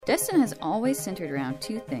Destin has always centered around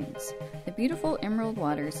two things, the beautiful emerald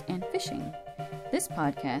waters and fishing. This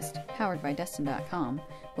podcast, powered by Destin.com,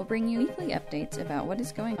 will bring you weekly updates about what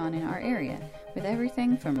is going on in our area, with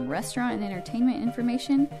everything from restaurant and entertainment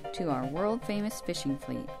information to our world-famous fishing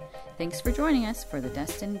fleet. Thanks for joining us for the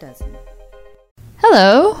Destin Dozen.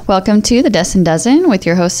 Hello, welcome to the Destin Dozen with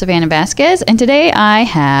your host Savannah Vasquez, and today I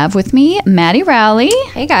have with me Maddie Rowley.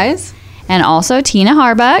 Hey guys. And also Tina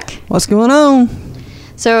Harbuck. What's going on?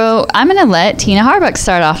 So I'm going to let Tina Harbuck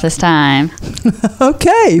start off this time.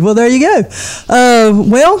 Okay, well, there you go.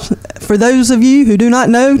 Well, for those of you who do not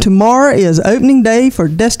know, tomorrow is opening day for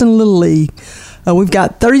Destin Little League. We've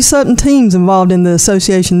got 30-something teams involved in the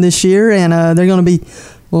association this year, and they're going to be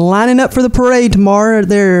lining up for the parade tomorrow.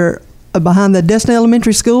 They're behind the Destin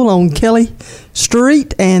Elementary School on Kelly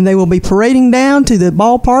Street, and they will be parading down to the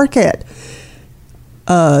ballpark at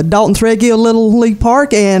Dalton Threadgill Little League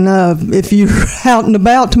Park. And if you're out and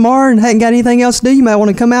about tomorrow and haven't got anything else to do, you might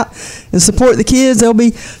want to come out and support the kids. They'll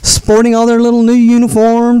be sporting all their little new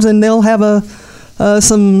uniforms, and they'll have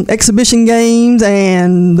some exhibition games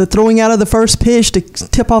and the throwing out of the first pitch to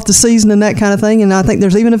tip off the season and that kind of thing. And I think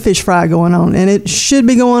there's even a fish fry going on, and it should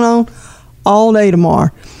be going on all day tomorrow.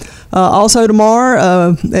 Also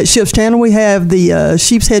tomorrow at Ship's Channel, we have the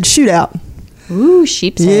Sheep's Head Shootout. Ooh,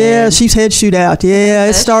 Sheep's Head. Yeah, Sheep's Head Shootout. Yeah,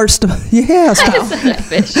 it starts to, yeah.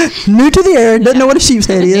 Fish. New to the area, doesn't know what a sheep's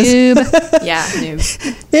head is. Noob. Yeah,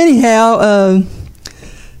 noob. Anyhow,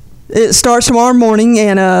 it starts tomorrow morning,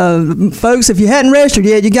 and folks, if you hadn't registered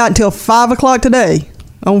yet, you got until 5 o'clock today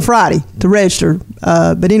on Friday to register.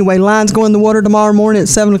 But anyway, lines go in the water tomorrow morning at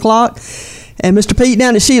 7 o'clock. And Mr. Pete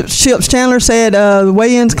down at Ship's Chandler said the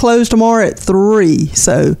weigh-ins close tomorrow at 3.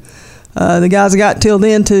 So the guys have got till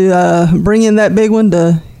then to bring in that big one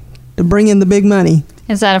to bring in the big money.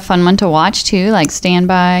 Is that a fun one to watch too? Like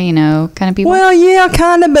standby, kind of people? Well, yeah,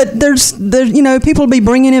 kind of. But there's people will be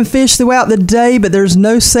bringing in fish throughout the day, but there's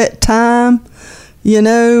no set time.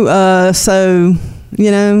 So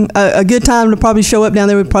a good time to probably show up down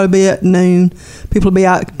there would probably be at noon. People will be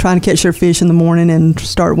out trying to catch their fish in the morning and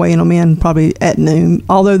start weighing them in probably at noon,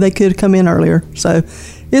 although they could come in earlier. So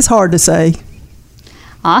it's hard to say.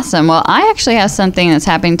 Awesome. Well, I actually have something that's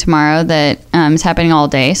happening tomorrow that is happening all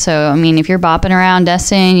day. So, I mean, if you're bopping around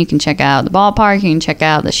Destin, you can check out the ballpark. You can check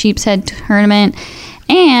out the Sheep's Head tournament.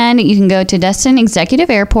 And you can go to Destin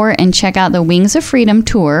Executive Airport and check out the Wings of Freedom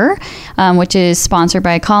tour, which is sponsored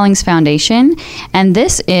by Collings Foundation. And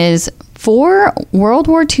this is 4 World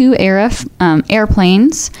War II era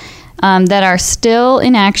airplanes that are still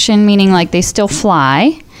in action, meaning like they still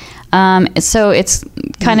fly. So it's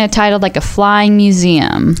kind of titled like a flying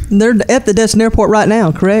museum. They're at the Destin Airport right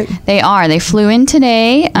now, correct? They are. They flew in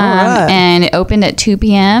today, right. And it opened at 2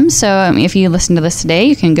 p.m. So if you listen to this today,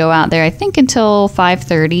 you can go out there, I think, until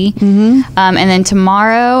 5:30. Mm-hmm. And then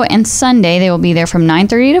tomorrow and Sunday, they will be there from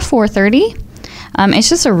 9:30 to 4:30. It's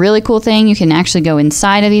just a really cool thing. You can actually go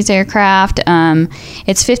inside of these aircraft.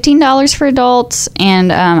 It's $15 for adults,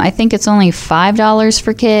 and I think it's only $5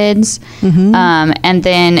 for kids. Mm-hmm. And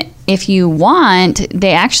then if you want,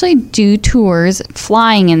 they actually do tours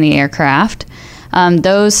flying in the aircraft.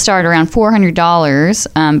 Those start around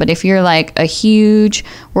 $400. But if you're like a huge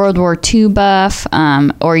World War II buff,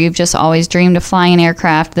 or you've just always dreamed of flying an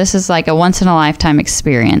aircraft, this is like a once-in-a-lifetime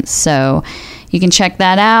experience. So you can check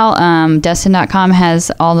that out. Destin.com has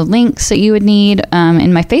all the links that you would need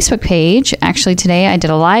in my Facebook page. Actually, today I did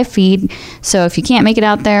a live feed. So if you can't make it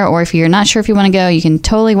out there, or if you're not sure if you want to go, you can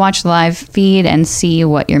totally watch the live feed and see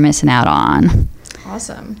what you're missing out on.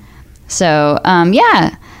 Awesome. So,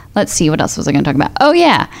 yeah. Let's see, what else was I going to talk about? Oh,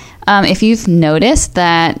 yeah. If you've noticed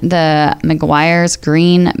that the McGuire's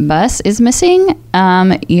green bus is missing,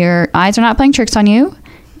 your eyes are not playing tricks on you.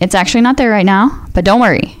 It's actually not there right now, but don't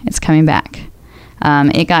worry. It's coming back.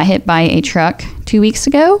 It got hit by a truck 2 weeks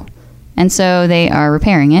ago, and so they are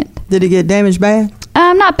repairing it. Did it get damaged bad?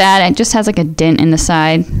 Not bad. It just has like a dent in the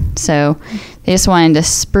side, so they just wanted to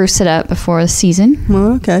spruce it up before the season.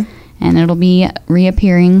 Oh, okay. And it'll be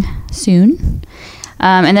reappearing soon.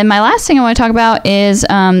 And then my last thing I want to talk about is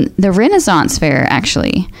the Renaissance Fair,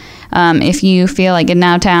 actually. If you feel like getting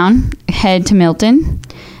out of town, head to Milton,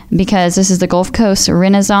 because this is the Gulf Coast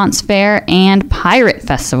Renaissance Fair and Pirate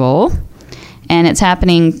Festival. And it's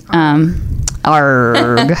happening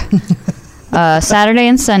Saturday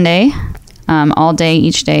and Sunday, all day,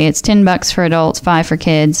 each day. It's $10 for adults, $5 for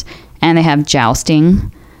kids. And they have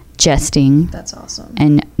jousting, jesting. That's awesome.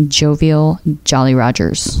 And jovial Jolly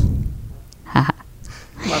Rogers. Haha.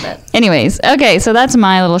 Love it. Anyways, okay, so that's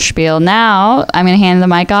my little spiel. Now I'm going to hand the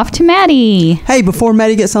mic off to Maddie. Hey, before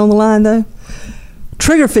Maddie gets on the line, though,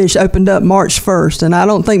 Triggerfish opened up March 1st, and I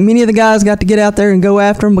don't think many of the guys got to get out there and go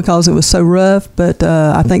after them because it was so rough, but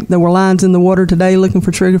I think there were lines in the water today looking for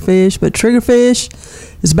triggerfish. But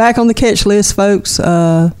triggerfish is back on the catch list, folks,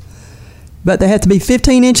 but they have to be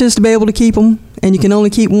 15 inches to be able to keep them, and you can only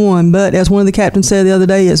keep one. But as one of the captains said the other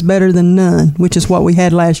day, it's better than none, which is what we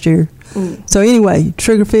had last year. Ooh. So anyway,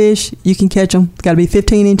 triggerfish, you can catch them. Got to be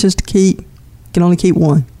 15 inches to keep. You can only keep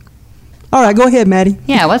one. All right, go ahead, Maddie.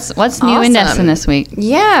 Yeah, what's new in Destin this week?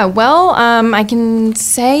 Yeah, well, I can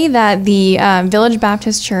say that the Village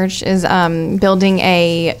Baptist Church is building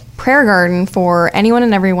a prayer garden for anyone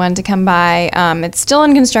and everyone to come by. It's still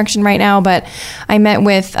in construction right now, but I met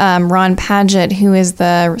with Ron Padgett, who is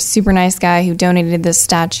the super nice guy who donated this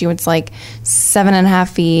statue. It's like 7.5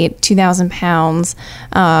 feet, 2,000 pounds,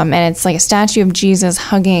 and it's like a statue of Jesus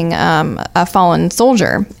hugging a fallen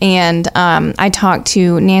soldier. And I talked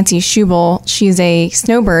to Nancy Schubel. She's a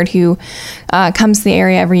snowbird who comes to the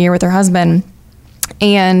area every year with her husband.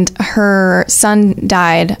 And her son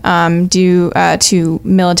died due to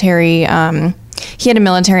military. He had a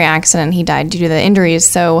military accident. He died due to the injuries.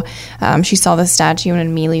 So she saw the statue and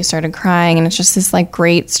immediately started crying. And it's just this like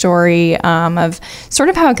great story of sort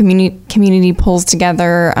of how a community pulls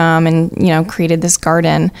together and created this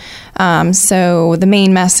garden. So the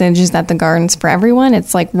main message is that the garden's for everyone.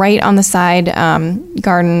 It's like right on the side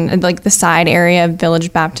garden, like the side area of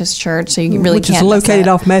Village Baptist Church. So you really can't miss it. Which is located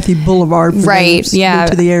off Matthew Boulevard. Right. Yeah.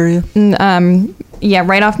 To the area. Yeah,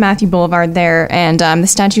 right off Matthew Boulevard there. And the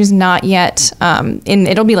statue's not yet,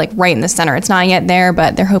 it'll be like right in the center. It's not yet there,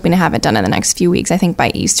 but they're hoping to have it done in the next few weeks. I think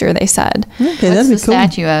by Easter, they said. Okay, What's that'd be the cool.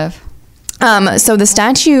 statue of? So the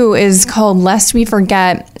statue is called Lest We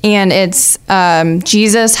Forget, and it's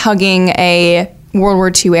Jesus hugging a World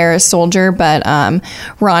War II era soldier, but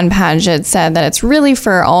Ron Padgett said that it's really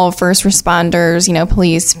for all first responders,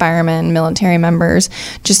 police, firemen, military members,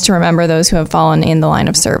 just to remember those who have fallen in the line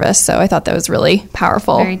of service. So I thought that was really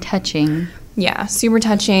powerful. Very touching. Yeah, super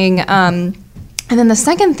touching. And then the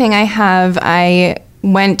second thing I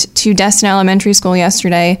went to Destin Elementary School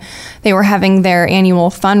yesterday. They were having their annual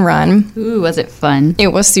fun run. Ooh, was it fun? It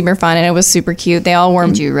was super fun, and it was super cute. They all were...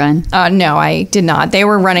 Did you run? No, I did not. They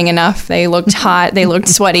were running enough. They looked hot. They looked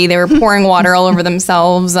sweaty. They were pouring water all over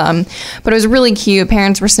themselves. But it was really cute.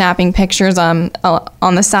 Parents were snapping pictures on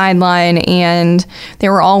the sideline, and they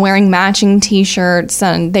were all wearing matching T-shirts,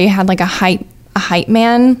 and they had like a hype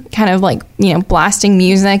man kind of like blasting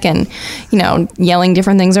music and yelling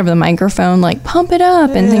different things over the microphone like pump it up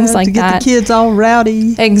and things like to get that. The kids all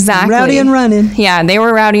rowdy. Exactly. Rowdy and running. Yeah, they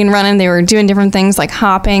were rowdy and running. They were doing different things like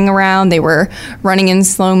hopping around. They were running in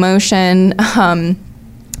slow motion.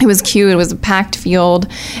 It was cute. It was a packed field,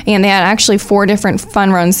 and they had actually 4 different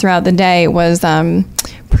fun runs throughout the day. It was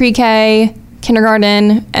pre-K,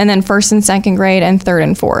 kindergarten, and then 1st and 2nd grade, and 3rd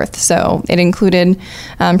and 4th. So it included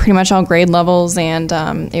pretty much all grade levels, and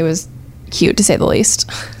it was cute to say the least.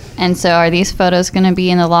 And so are these photos going to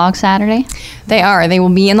be in the log Saturday? They are. They will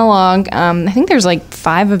be in the log. I think there's like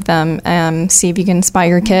 5 of them. See if you can spot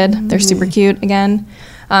your kid. They're super cute again.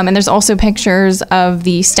 And there's also pictures of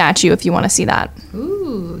the statue if you want to see that.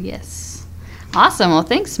 Ooh, yes. Awesome. Well,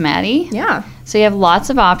 thanks, Maddie. Yeah. So you have lots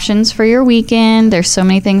of options for your weekend. There's so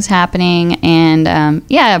many things happening.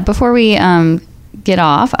 And before we get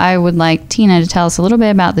off, I would like Tina to tell us a little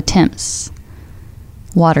bit about the temps,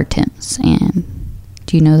 water temps. And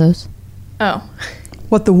do you know those? Oh.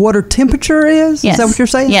 What the water temperature is? Yes. Is that what you're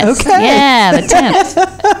saying? Yes. Okay. Yeah, the temps.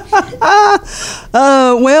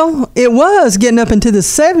 Well, it was getting up into the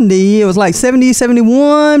 70s. It was like 70,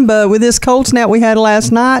 71, but with this cold snap we had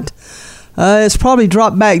last night, it's probably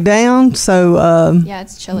dropped back down. So yeah,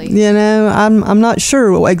 it's chilly. I'm not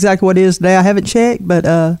sure exactly what it is today. I haven't checked, but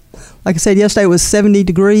like I said, yesterday it was 70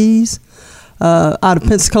 degrees out of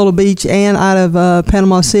Pensacola Beach and out of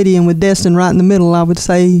Panama City, and with Destin right in the middle. I would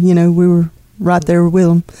say we were right there with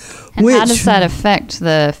them. And how does that affect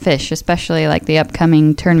the fish, especially like the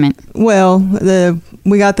upcoming tournament? Well,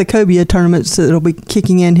 we got the cobia tournaments that'll be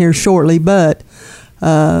kicking in here shortly, but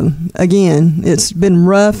again, it's been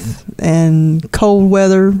rough and cold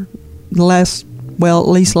weather at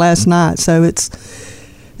least last night, so it's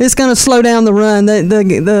going to slow down the run.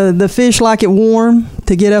 The fish like it warm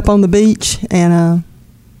to get up on the beach, and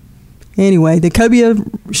anyway, the cobia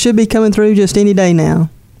should be coming through just any day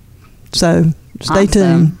now. So stay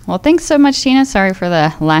tuned. Well, thanks so much, Tina. Sorry for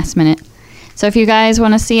the last minute. So if you guys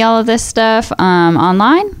want to see all of this stuff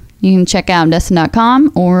online, you can check out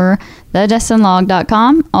Destin.com or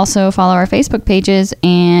thedestinlog.com. Also follow our Facebook pages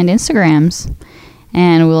and Instagrams.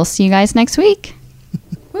 And we'll see you guys next week.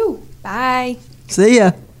 Woo. Bye. See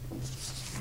ya.